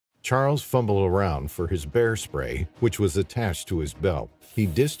Charles fumbled around for his bear spray, which was attached to his belt. He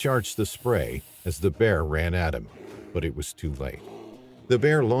discharged the spray as the bear ran at him, but it was too late. The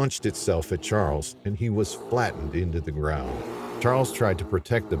bear launched itself at Charles, and he was flattened into the ground. Charles tried to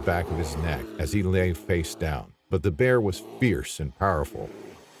protect the back of his neck as he lay face down, but the bear was fierce and powerful.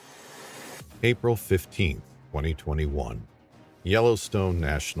 April 15, 2021. Yellowstone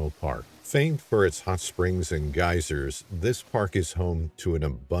National Park. Famed for its hot springs and geysers, this park is home to an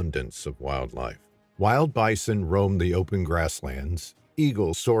abundance of wildlife. Wild bison roam the open grasslands,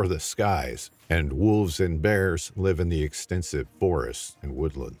 eagles soar the skies, and wolves and bears live in the extensive forests and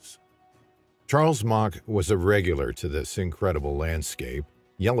woodlands. Charles Mock was a regular to this incredible landscape.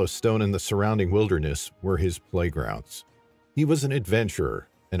 Yellowstone and the surrounding wilderness were his playgrounds. He was an adventurer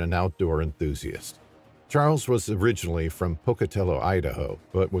and an outdoor enthusiast. Charles was originally from Pocatello, Idaho,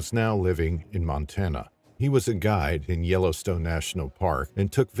 but was now living in Montana. He was a guide in Yellowstone National Park and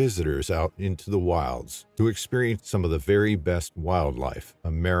took visitors out into the wilds to experience some of the very best wildlife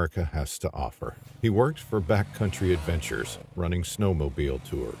America has to offer. He worked for Backcountry Adventures, running snowmobile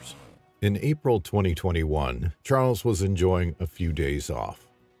tours. In April 2021, Charles was enjoying a few days off.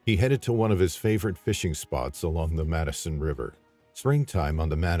 He headed to one of his favorite fishing spots along the Madison River. Springtime on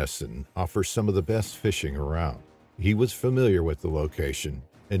the Madison offers some of the best fishing around. He was familiar with the location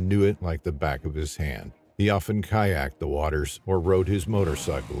and knew it like the back of his hand. He often kayaked the waters or rode his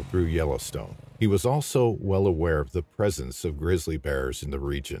motorcycle through Yellowstone. He was also well aware of the presence of grizzly bears in the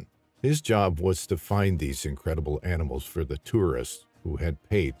region. His job was to find these incredible animals for the tourists who had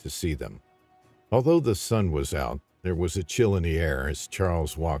paid to see them. Although the sun was out, there was a chill in the air as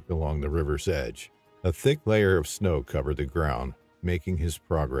Charles walked along the river's edge. A thick layer of snow covered the ground, making his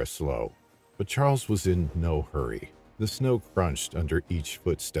progress slow. But Charles was in no hurry. The snow crunched under each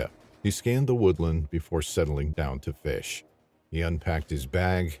footstep. He scanned the woodland before settling down to fish. He unpacked his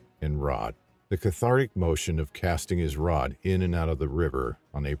bag and rod. The cathartic motion of casting his rod in and out of the river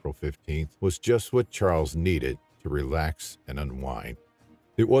on April 15th was just what Charles needed to relax and unwind.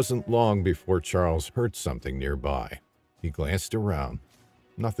 It wasn't long before Charles heard something nearby. He glanced around.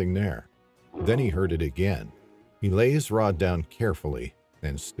 Nothing there. Then he heard it again. He lay his rod down carefully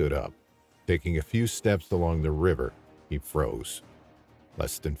and stood up. Taking a few steps along the river, he froze.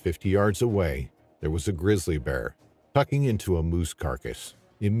 Less than 50 yards away, there was a grizzly bear tucking into a moose carcass.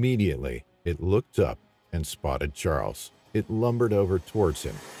 Immediately, it looked up and spotted Charles. It lumbered over towards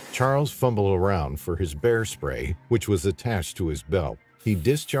him. Charles fumbled around for his bear spray, which was attached to his belt. He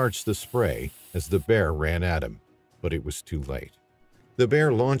discharged the spray as the bear ran at him, but it was too late. The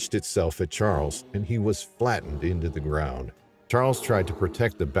bear launched itself at Charles, and he was flattened into the ground. Charles tried to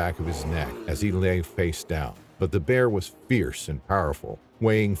protect the back of his neck as he lay face down, but the bear was fierce and powerful,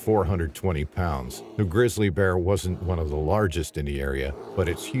 weighing 420 pounds. The grizzly bear wasn't one of the largest in the area, but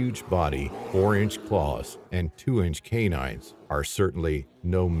its huge body, 4-inch claws, and 2-inch canines are certainly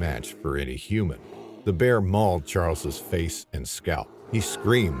no match for any human. The bear mauled Charles's face and scalp. He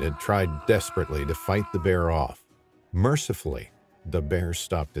screamed and tried desperately to fight the bear off. Mercifully, the bear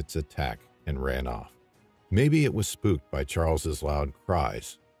stopped its attack and ran off. Maybe it was spooked by Charles's loud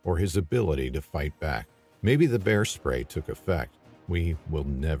cries or his ability to fight back. Maybe the bear spray took effect. We will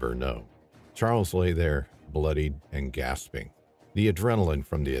never know. Charles lay there, bloodied and gasping. The adrenaline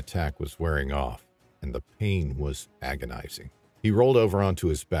from the attack was wearing off, and the pain was agonizing. He rolled over onto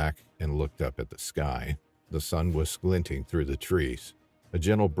his back and looked up at the sky. The sun was glinting through the trees. A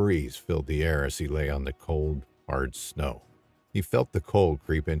gentle breeze filled the air as he lay on the cold, hard snow. He felt the cold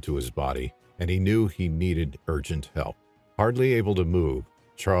creep into his body, and he knew he needed urgent help. Hardly able to move,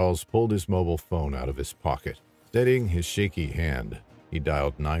 Charles pulled his mobile phone out of his pocket. Steadying his shaky hand, he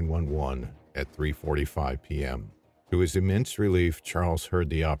dialed 911 at 3:45 p.m. To his immense relief, Charles heard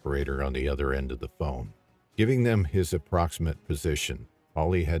the operator on the other end of the phone. Giving them his approximate position,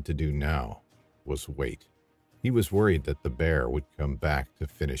 all he had to do now was wait. He was worried that the bear would come back to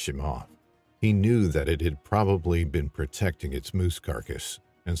finish him off. He knew that it had probably been protecting its moose carcass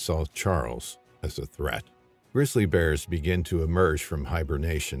and saw Charles as a threat. Grizzly bears begin to emerge from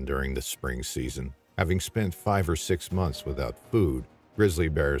hibernation during the spring season. Having spent 5 or 6 months without food, grizzly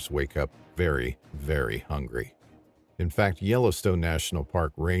bears wake up very, very hungry. In fact, Yellowstone National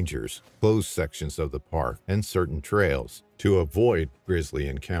Park rangers close sections of the park and certain trails to avoid grizzly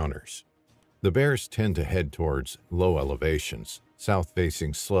encounters. The bears tend to head towards low elevations,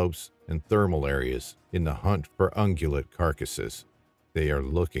 south-facing slopes, and thermal areas in the hunt for ungulate carcasses. They are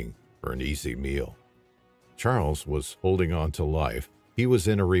looking for an easy meal. Charles was holding on to life. He was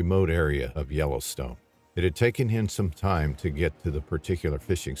in a remote area of Yellowstone. It had taken him some time to get to the particular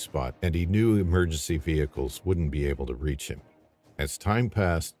fishing spot, and he knew emergency vehicles wouldn't be able to reach him. As time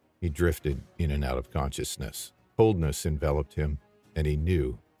passed, he drifted in and out of consciousness. Coldness enveloped him, and he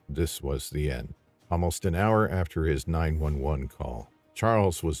knew this was the end. Almost an hour after his 911 call,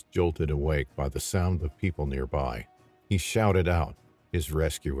 Charles was jolted awake by the sound of people nearby. He shouted out. His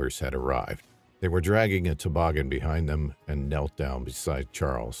rescuers had arrived. They were dragging a toboggan behind them and knelt down beside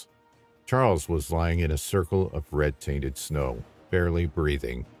Charles. Charles was lying in a circle of red-tainted snow, barely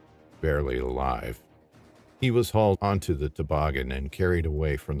breathing, barely alive. He was hauled onto the toboggan and carried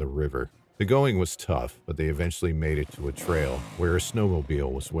away from the river. The going was tough, but they eventually made it to a trail where a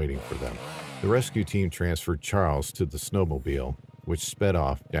snowmobile was waiting for them. The rescue team transferred Charles to the snowmobile, which sped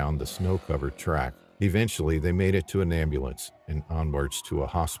off down the snow-covered track. Eventually, they made it to an ambulance and onwards to a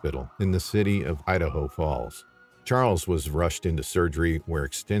hospital in the city of Idaho Falls. Charles was rushed into surgery where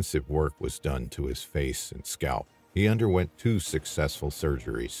extensive work was done to his face and scalp. He underwent 2 successful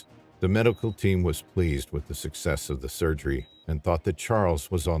surgeries. The medical team was pleased with the success of the surgery and thought that Charles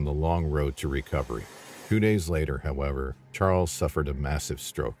was on the long road to recovery. 2 days later, however, Charles suffered a massive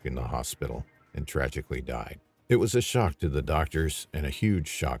stroke in the hospital and tragically died. It was a shock to the doctors and a huge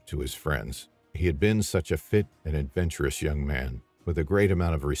shock to his friends. He had been such a fit and adventurous young man with a great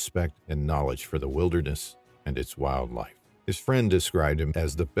amount of respect and knowledge for the wilderness and its wildlife. His friend described him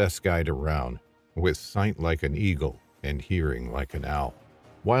as the best guide around, with sight like an eagle and hearing like an owl.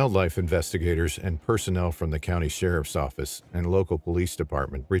 Wildlife investigators and personnel from the county sheriff's office and local police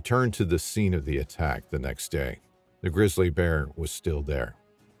department returned to the scene of the attack the next day. The grizzly bear was still there.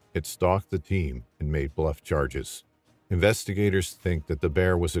 It stalked the team and made bluff charges. Investigators think that the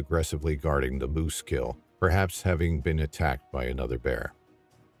bear was aggressively guarding the moose kill, perhaps having been attacked by another bear.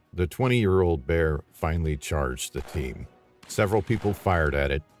 The 20-year-old bear finally charged the team. Several people fired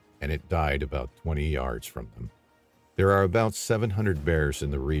at it, and it died about 20 yards from them. There are about 700 bears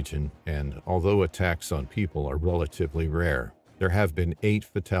in the region, and although attacks on people are relatively rare, there have been 8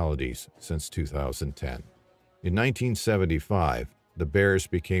 fatalities since 2010. In 1975, the bears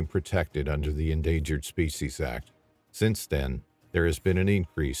became protected under the Endangered Species Act. Since then, there has been an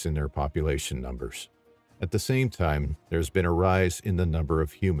increase in their population numbers. At the same time, there's been a rise in the number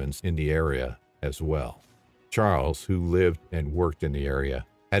of humans in the area as well. Charles, who lived and worked in the area,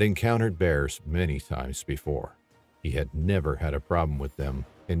 had encountered bears many times before. He had never had a problem with them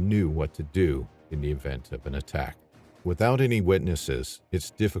and knew what to do in the event of an attack. Without any witnesses, it's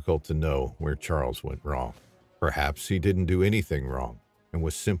difficult to know where Charles went wrong. Perhaps he didn't do anything wrong and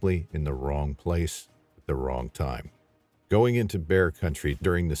was simply in the wrong place at the wrong time. Going into bear country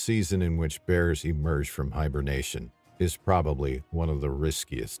during the season in which bears emerge from hibernation is probably one of the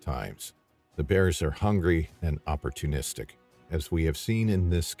riskiest times. The bears are hungry and opportunistic. As we have seen in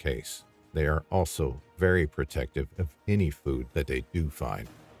this case, they are also very protective of any food that they do find.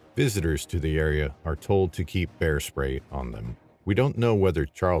 Visitors to the area are told to keep bear spray on them. We don't know whether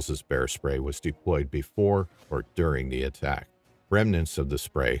Charles's bear spray was deployed before or during the attack. Remnants of the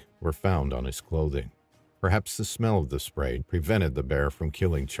spray were found on his clothing. Perhaps the smell of the spray prevented the bear from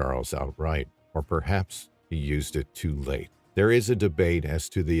killing Charles outright, or perhaps he used it too late. There is a debate as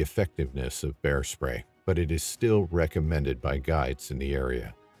to the effectiveness of bear spray, but it is still recommended by guides in the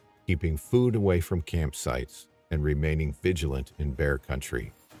area. Keeping food away from campsites and remaining vigilant in bear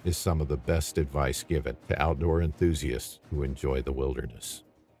country is some of the best advice given to outdoor enthusiasts who enjoy the wilderness.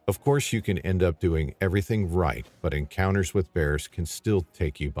 Of course, you can end up doing everything right, but encounters with bears can still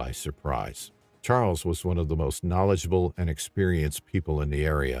take you by surprise. Charles was one of the most knowledgeable and experienced people in the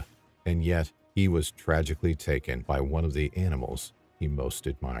area, and yet he was tragically taken by one of the animals he most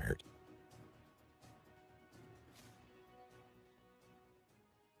admired.